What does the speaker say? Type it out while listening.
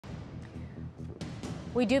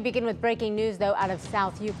We do begin with breaking news, though, out of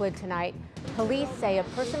South Euclid tonight. Police say a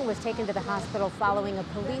person was taken to the hospital following a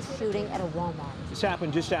police shooting at a Walmart. This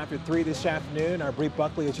happened just after 3 this afternoon. Our Bree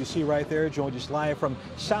Buckley, as you see right there, joined us live from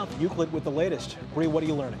South Euclid with the latest. Bree, what are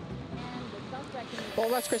you learning? Well,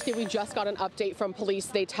 Russ, Christy, we just got an update from police.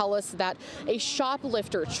 They tell us that a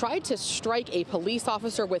shoplifter tried to strike a police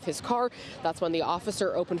officer with his car. That's when the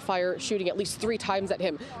officer opened fire, shooting at least 3 times at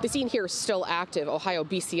him. The scene here is still active. Ohio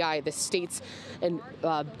BCI, the state's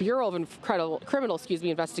Bureau of Criminal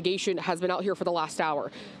investigation, has been out here for the last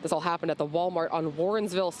hour. This all happened at the Walmart on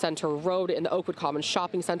Warrensville Center Road in the Oakwood Commons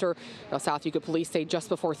shopping center. Now, South Euclid police say just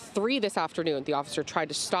before 3 this afternoon, the officer tried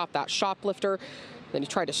to stop that shoplifter. Then he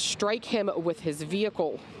tried to strike him with his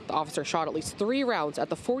vehicle. The officer shot at least 3 rounds at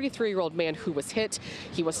the 43-year-old man who was hit.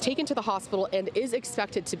 He was taken to the hospital and is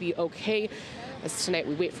expected to be okay. As tonight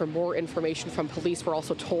we wait for more information from police, we're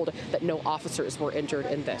also told that no officers were injured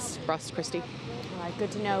in this. Russ, Christy. All right,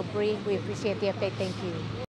 good to know, Bree. We appreciate the update. Thank you.